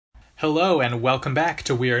Hello and welcome back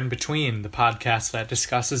to We're in Between, the podcast that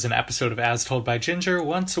discusses an episode of As Told by Ginger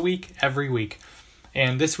once a week, every week.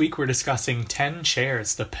 And this week we're discussing 10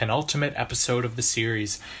 Chairs, the penultimate episode of the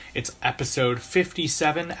series. It's episode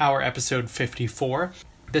 57, our episode 54.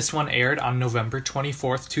 This one aired on November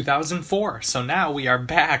 24th, 2004. So now we are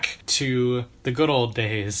back to the good old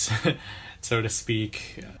days, so to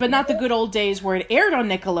speak. But not the good old days where it aired on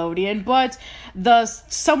Nickelodeon, but the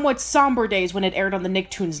somewhat somber days when it aired on the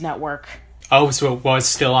Nicktoons network. Oh, so it was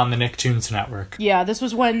still on the Nicktoons network. Yeah, this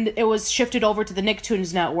was when it was shifted over to the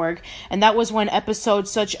Nicktoons network, and that was when episodes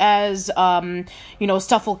such as,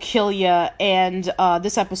 Stuff Will Kill Ya and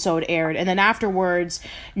this episode aired, and then afterwards,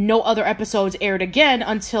 no other episodes aired again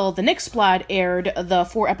until the Nicksplat aired the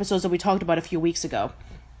 4 episodes that we talked about a few weeks ago.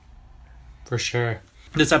 For sure.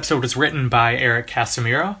 This episode was written by Eric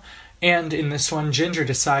Casimiro, and in this one, Ginger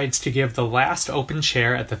decides to give the last open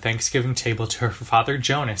chair at the Thanksgiving table to her father,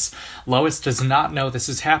 Jonas. Lois does not know this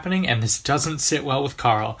is happening, and this doesn't sit well with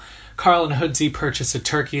Carl. Carl and Hoodsy purchase a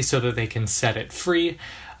turkey so that they can set it free,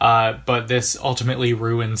 but this ultimately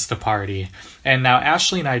ruins the party. And now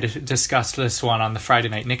Ashley and I discussed this one on the Friday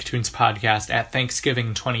Night Nicktoons podcast at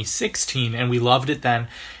Thanksgiving 2016, and we loved it then.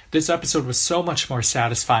 This episode was so much more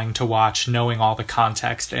satisfying to watch, knowing all the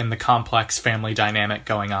context and the complex family dynamic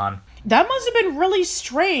going on. That must have been really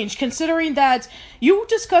strange, considering that you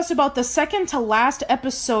discussed about the second to last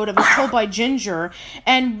episode of As Told by Ginger,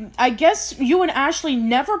 and I guess you and Ashley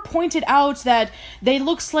never pointed out that they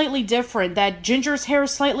look slightly different, that Ginger's hair is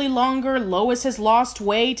slightly longer, Lois has lost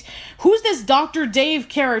weight. Who's this Dr. Dave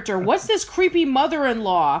character? What's this creepy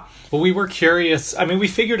mother-in-law? Well, we were curious. I mean, we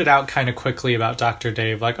figured it out kind of quickly about Dr.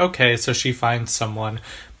 Dave. Like, okay, so she finds someone.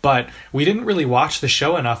 But we didn't really watch the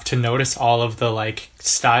show enough to notice all of the,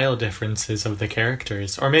 style differences of the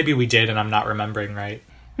characters. Or maybe we did and I'm not remembering right.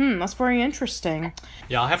 That's very interesting.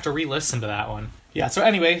 Yeah, I'll have to re-listen to that one. Yeah, so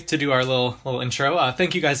anyway, to do our little intro,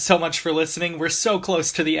 thank you guys so much for listening. We're so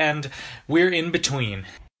close to the end. We're in between.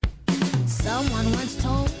 Someone once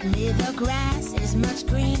told me the grass is much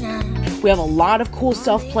greener. We have a lot of cool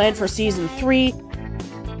stuff planned for season 3.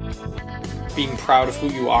 Being proud of who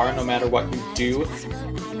you are no matter what you do.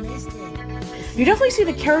 You definitely see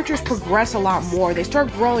the characters progress a lot more. They start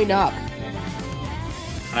growing up.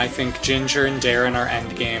 And I think Ginger and Darren are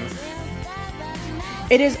endgame.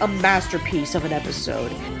 It is a masterpiece of an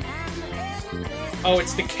episode. Oh,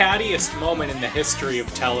 it's the cattiest moment in the history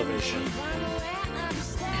of television.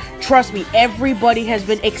 Trust me, everybody has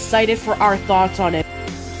been excited for our thoughts on it.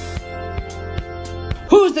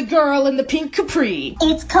 Who's the girl in the pink capri?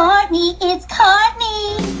 It's Courtney, it's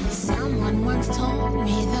Courtney. Someone once told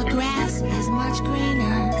me the grass is much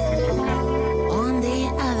greener on the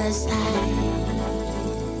other side.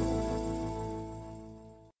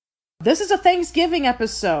 This is a Thanksgiving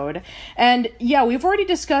episode, and yeah, we've already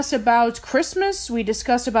discussed about Christmas, we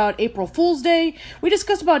discussed about April Fool's Day, we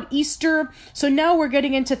discussed about Easter, so now we're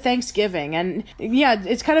getting into Thanksgiving, and yeah,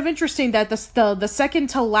 it's kind of interesting that the second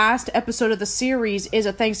to last episode of the series is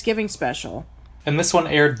a Thanksgiving special. And this one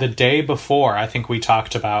aired the day before, I think we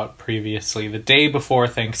talked about previously, the day before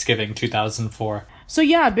Thanksgiving 2004. So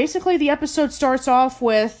yeah, basically the episode starts off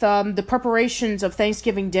with the preparations of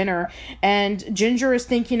Thanksgiving dinner, and Ginger is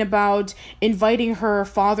thinking about inviting her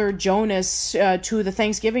father Jonas to the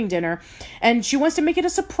Thanksgiving dinner, and she wants to make it a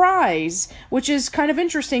surprise, which is kind of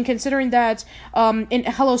interesting considering that in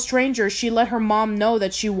Hello Stranger, she let her mom know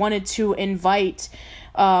that she wanted to invite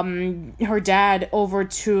her dad over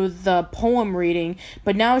to the poem reading,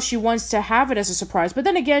 but now she wants to have it as a surprise. But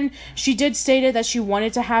then again, she did state that she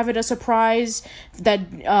wanted to have it a surprise, that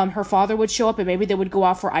her father would show up and maybe they would go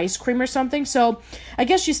out for ice cream or something. So I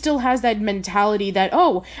guess she still has that mentality that,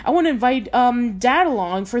 oh, I want to invite dad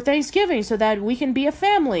along for Thanksgiving so that we can be a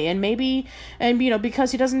family, and maybe,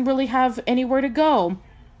 because he doesn't really have anywhere to go.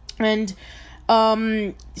 And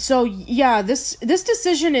so yeah, this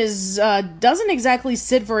decision is, doesn't exactly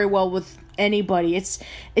sit very well with anybody. It's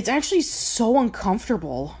actually so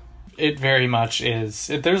uncomfortable. It very much is.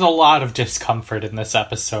 There's a lot of discomfort in this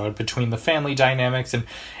episode between the family dynamics, and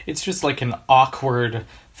it's just like an awkward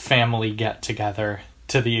family get-together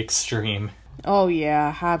to the extreme. Oh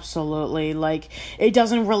yeah, absolutely. It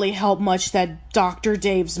doesn't really help much that Dr.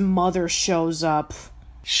 Dave's mother shows up.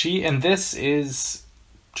 And this is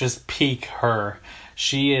just peak her.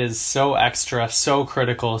 She is so extra, so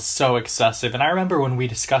critical, so excessive. And I remember when we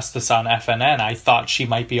discussed this on FNN, I thought she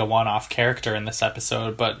might be a one-off character in this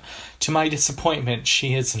episode, but to my disappointment,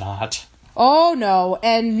 she is not. Oh no.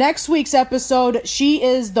 And next week's episode, she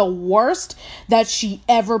is the worst that she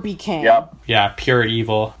ever became. Yep. Yeah, pure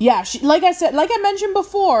evil. Yeah, like I mentioned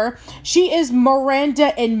before, she is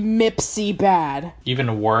Miranda and Mipsy bad.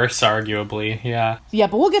 Even worse, arguably, yeah. Yeah,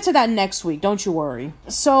 but we'll get to that next week, don't you worry.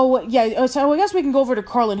 So, yeah, so I guess we can go over to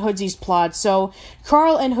Carl and Hoodsy's plot. So,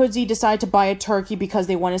 Carl and Hoodsy decide to buy a turkey because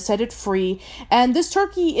they want to set it free, and this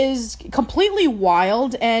turkey is completely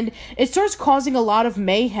wild, and it starts causing a lot of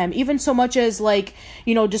mayhem, even so much as, like,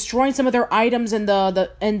 you know, destroying some of their items in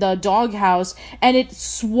the doghouse, and it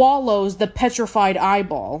swallows the petrified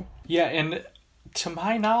eyeball. Yeah, and to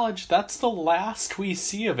my knowledge, that's the last we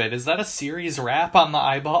see of it. Is that a series wrap on the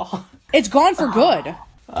eyeball? It's gone for good.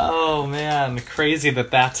 Oh, man. Crazy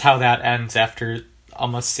that's how that ends after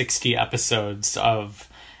almost 60 episodes of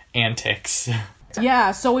antics.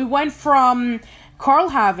 Yeah, so we went from Carl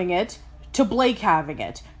having it to Blake having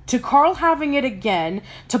it, to Carl having it again,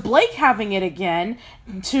 to Blake having it again,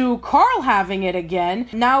 to Carl having it again.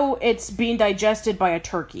 Now it's being digested by a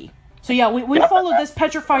turkey. So yeah, we followed this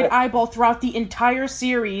petrified eyeball throughout the entire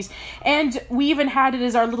series, and we even had it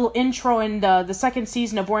as our little intro in the second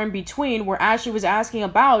season of War in Between, where Ashley was asking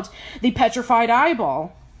about the petrified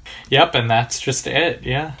eyeball. Yep, and that's just it,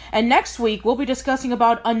 yeah. And next week, we'll be discussing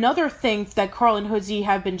about another thing that Carl and Hoodsy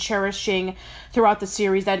have been cherishing throughout the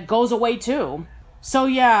series that goes away too. So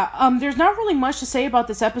yeah, there's not really much to say about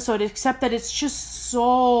this episode except that it's just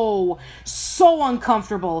so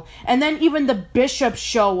uncomfortable. And then even the bishops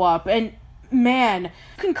show up, and man, you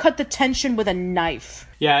can cut the tension with a knife.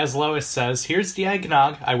 Yeah, as Lois says, here's the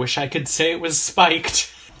eggnog. I wish I could say it was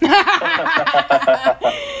spiked.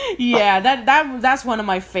 Yeah, that's one of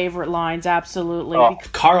my favorite lines, absolutely. Oh.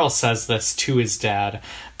 Carl says this to his dad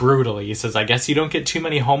brutally. He says, I guess you don't get too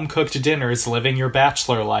many home-cooked dinners living your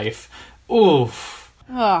bachelor life. Oof.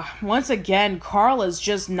 Once again, Carl is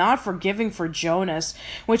just not forgiving for Jonas,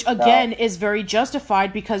 which again is very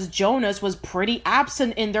justified because Jonas was pretty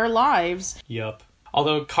absent in their lives. Yup.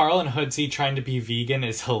 Although Carl and Hoodsy trying to be vegan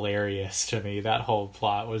is hilarious to me. That whole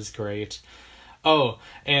plot was great. Oh,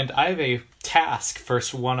 and I have a task for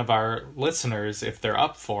one of our listeners, if they're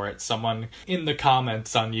up for it. Someone in the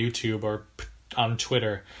comments on YouTube or on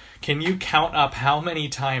Twitter. Can you count up how many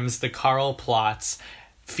times the Carl plots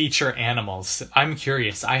feature animals? I'm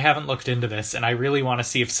curious. I haven't looked into this, and I really want to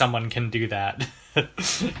see if someone can do that.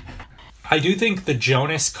 I do think the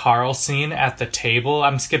Jonas Carl scene at the table,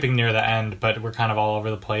 I'm skipping near the end, but we're kind of all over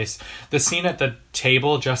the place. The scene at the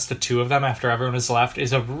table, just the two of them after everyone has left,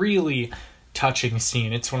 is a really touching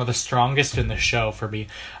scene. It's one of the strongest in the show for me,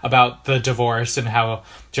 about the divorce and how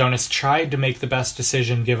Jonas tried to make the best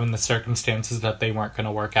decision given the circumstances that they weren't going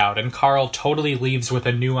to work out. And Carl totally leaves with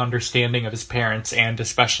a new understanding of his parents and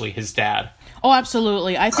especially his dad. Oh,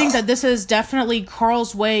 absolutely. I think that this is definitely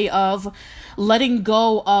Carl's way of letting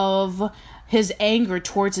go of his anger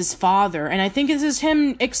towards his father. And I think this is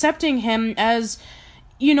him accepting him as,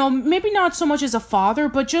 you know, maybe not so much as a father,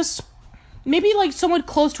 but just maybe like someone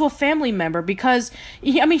close to a family member, because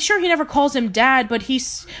sure, he never calls him dad, but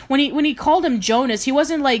when he called him Jonas, he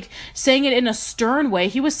wasn't like saying it in a stern way.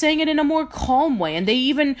 He was saying it in a more calm way, and they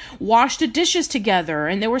even washed the dishes together,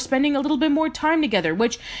 and they were spending a little bit more time together,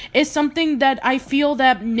 which is something that I feel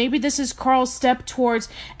that maybe this is Carl's step towards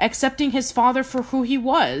accepting his father for who he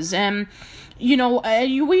was. And you know,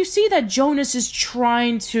 we see that Jonas is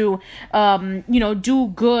trying to, do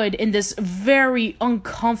good in this very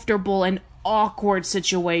uncomfortable and awkward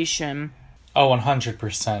situation. Oh,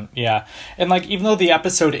 100%, yeah. And, like, even though the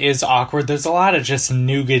episode is awkward, there's a lot of just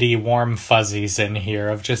nougaty warm fuzzies in here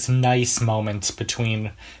of just nice moments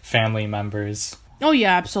between family members. Oh,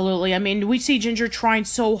 yeah, absolutely. I mean, we see Ginger trying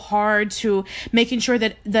so hard to making sure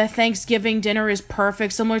that the Thanksgiving dinner is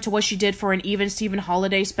perfect, similar to what she did for an Even Steven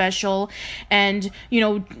holiday special. And,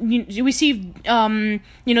 we see,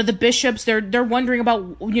 the bishops, they're wondering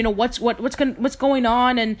about, what's going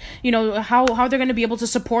on, and, how they're going to be able to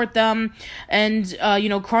support them. And,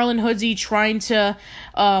 Carl and Hoodsy trying to,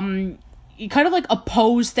 kind of like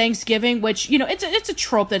oppose Thanksgiving, which, it's a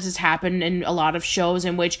trope that has happened in a lot of shows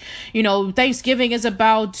in which, Thanksgiving is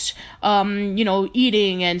about,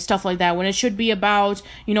 eating and stuff like that, when it should be about,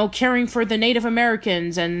 caring for the Native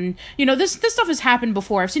Americans. And, this stuff has happened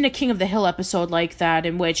before. I've seen a King of the Hill episode like that,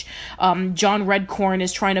 in which, John Redcorn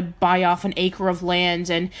is trying to buy off an acre of land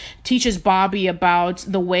and teaches Bobby about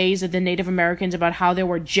the ways of the Native Americans, about how they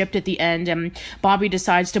were gypped at the end, and Bobby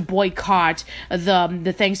decides to boycott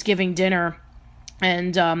the Thanksgiving dinner.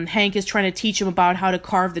 And Hank is trying to teach him about how to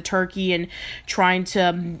carve the turkey and trying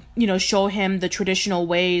to, show him the traditional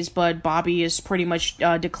ways, but Bobby is pretty much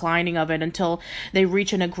declining of it until they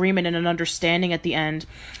reach an agreement and an understanding at the end.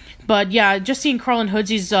 But yeah, just seeing Carl and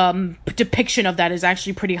Hoodsy's depiction of that is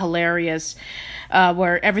actually pretty hilarious.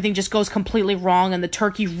 Where everything just goes completely wrong and the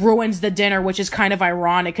turkey ruins the dinner, which is kind of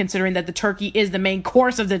ironic considering that the turkey is the main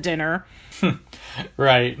course of the dinner.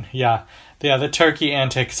 Right, yeah. Yeah, the turkey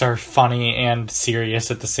antics are funny and serious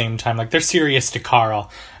at the same time. Like, they're serious to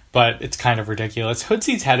Carl, but it's kind of ridiculous.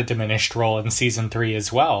 Hoodsy's had a diminished role in season 3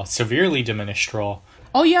 as well. Severely diminished role.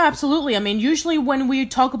 Oh yeah, absolutely. I mean, usually when we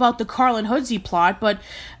talk about the Carl and Hoodsy plot, but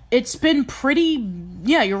it's been pretty...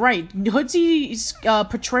 Yeah, you're right. Hoodsy's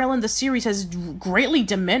portrayal in the series has greatly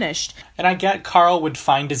diminished. And I get Carl would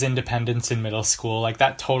find his independence in middle school. Like,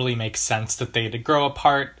 that totally makes sense that they'd grow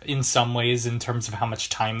apart in some ways in terms of how much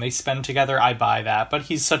time they spend together. I buy that. But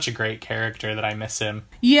he's such a great character that I miss him.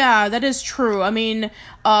 Yeah, that is true. I mean,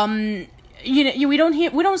 we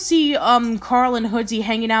don't see Carl and Hoodsy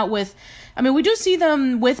hanging out with... I mean, we do see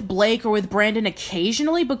them with Blake or with Brandon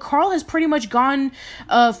occasionally, but Carl has pretty much gone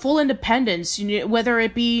full independence, whether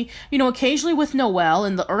it be, occasionally with Noelle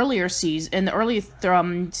in the earlier season, in the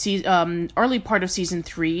early part of season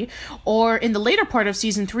 3, or in the later part of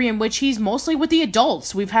season 3, in which he's mostly with the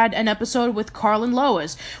adults. We've had an episode with Carl and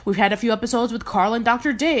Lois. We've had a few episodes with Carl and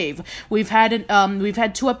Dr. Dave. We've had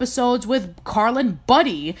 2 episodes with Carl and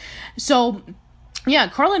Buddy. So... yeah,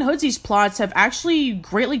 Carl and Hoodsy's plots have actually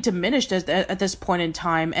greatly diminished at this point in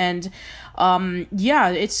time, and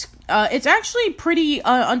it's actually pretty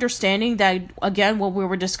understanding that, again, what we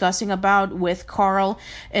were discussing about with Carl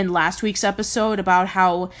in last week's episode about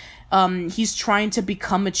how he's trying to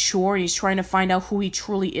become mature and he's trying to find out who he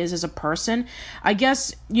truly is as a person. I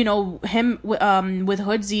guess, him with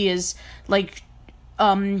Hoodsy is like...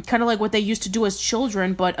 kind of like what they used to do as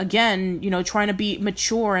children, but again, trying to be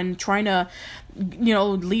mature and trying to,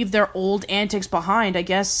 leave their old antics behind. I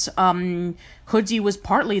guess, Hoodsy was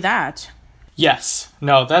partly that. Yes.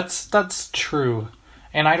 No, that's true.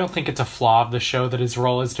 And I don't think it's a flaw of the show that his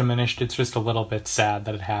role is diminished. It's just a little bit sad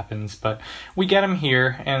that it happens. But we get him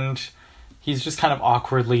here, and he's just kind of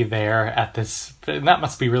awkwardly there at this... That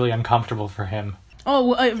must be really uncomfortable for him.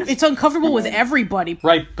 Oh, it's uncomfortable with everybody.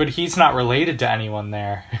 Right, but he's not related to anyone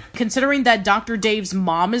there. Considering that Dr. Dave's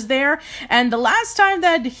mom is there, and the last time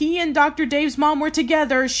that he and Dr. Dave's mom were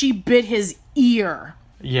together, she bit his ear.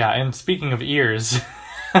 Yeah, and speaking of ears,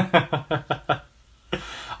 a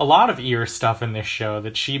lot of ear stuff in this show,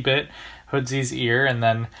 that she bit Hoodsy's ear, and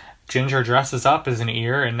then Ginger dresses up as an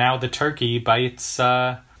ear, and now the turkey bites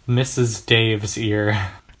Mrs. Dave's ear.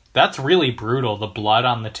 That's really brutal, the blood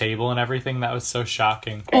on the table and everything. That was so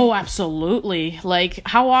shocking. Oh, absolutely. Like,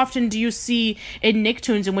 how often do you see in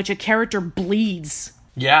Nicktoons in which a character bleeds?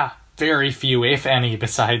 Yeah, very few, if any,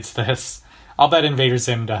 besides this. I'll bet Invader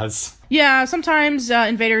Zim does. Yeah, sometimes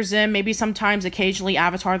Invader Zim, maybe sometimes occasionally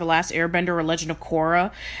Avatar: The Last Airbender or Legend of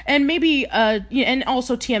Korra, and maybe, and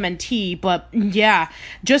also TMNT, but yeah,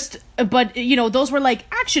 but, those were like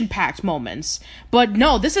action-packed moments. But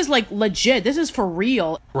no, this is like legit, this is for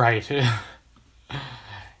real. Right.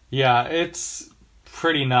 Yeah, it's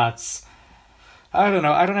pretty nuts. I don't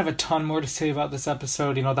know, I don't have a ton more to say about this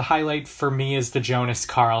episode. The highlight for me is the Jonas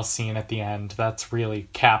Carl scene at the end. That's really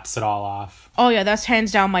caps it all off. Oh yeah, that's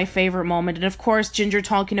hands down my favorite moment. And of course, Ginger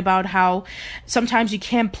talking about how sometimes you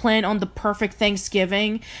can't plan on the perfect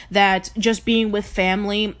Thanksgiving, that just being with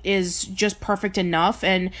family is just perfect enough.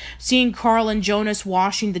 And seeing Carl and Jonas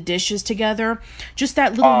washing the dishes together, just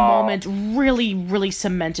that little moment really, really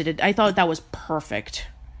cemented it. I thought that was perfect.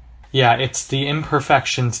 Yeah, it's the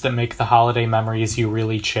imperfections that make the holiday memories you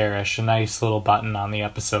really cherish. A nice little button on the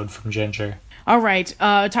episode from Ginger. All right,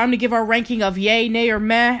 time to give our ranking of yay, nay, or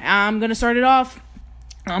meh. I'm going to start it off.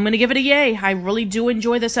 I'm going to give it a yay. I really do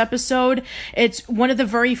enjoy this episode. It's one of the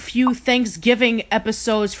very few Thanksgiving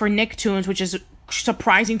episodes for Nicktoons, which is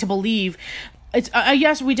surprising to believe. It's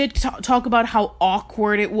yes, we did talk about how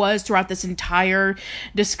awkward it was throughout this entire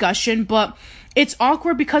discussion, but it's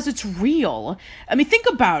awkward because it's real. I mean, think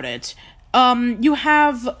about it. You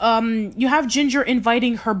have Ginger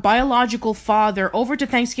inviting her biological father over to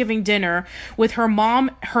Thanksgiving dinner with her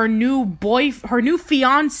mom, her new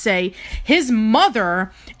fiance, his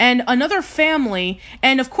mother, and another family,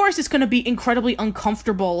 and of course it's going to be incredibly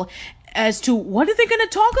uncomfortable as to what are they going to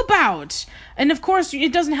talk about. And of course,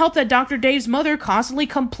 it doesn't help that Dr. Dave's mother constantly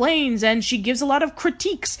complains, and she gives a lot of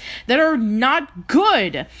critiques that are not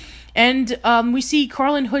good. And we see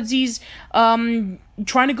Carl and Hoodsy's trying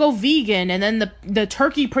to go vegan, and then the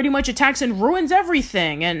turkey pretty much attacks and ruins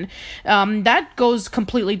everything, and that goes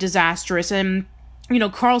completely disastrous. And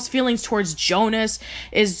Carl's feelings towards Jonas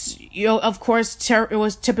is, of course, it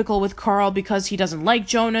was typical with Carl because he doesn't like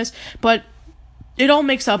Jonas, but it all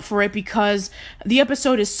makes up for it because the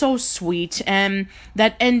episode is so sweet and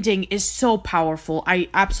that ending is so powerful. I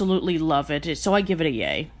absolutely love it. So I give it a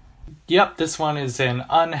yay. Yep, this one is an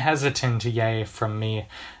unhesitant yay from me.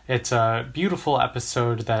 It's a beautiful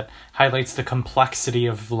episode that highlights the complexity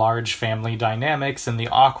of large family dynamics and the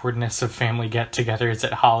awkwardness of family get-togethers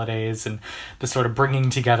at holidays and the sort of bringing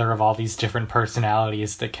together of all these different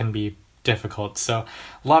personalities that can be difficult. So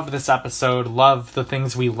love this episode, love the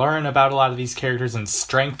things we learn about a lot of these characters and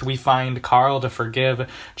strength we find Carl to forgive,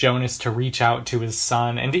 Jonas to reach out to his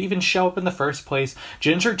son and to even show up in the first place.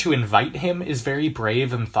 Ginger to invite him is very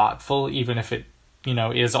brave and thoughtful, even if it,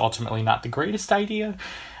 is ultimately not the greatest idea.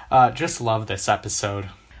 Just love this episode.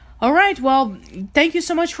 All right, well, thank you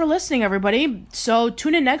so much for listening, everybody. So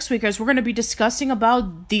tune in next week as we're going to be discussing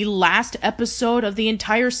about the last episode of the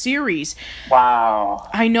entire series. Wow.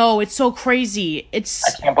 I know, it's so crazy. I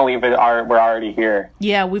can't believe we're already here.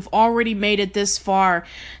 Yeah, we've already made it this far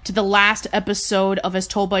to the last episode of As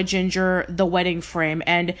Told by Ginger, The Wedding Frame,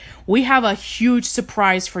 and we have a huge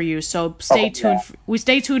surprise for you, so stay tuned. Yeah.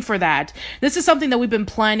 Stay tuned for that. This is something that we've been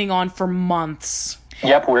planning on for months.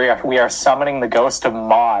 Yep, we are summoning the ghost of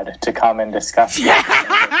Maud to come and discuss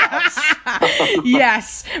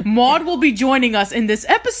Yes, Maud will be joining us in this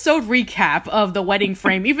episode recap of The Wedding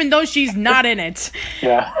Frame, even though she's not in it.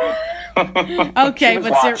 Yeah. Okay, she was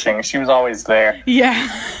watching. She was always there. Yeah.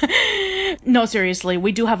 No, seriously,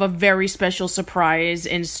 we do have a very special surprise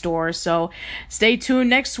in store, so stay tuned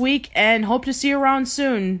next week and hope to see you around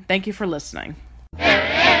soon. Thank you for listening.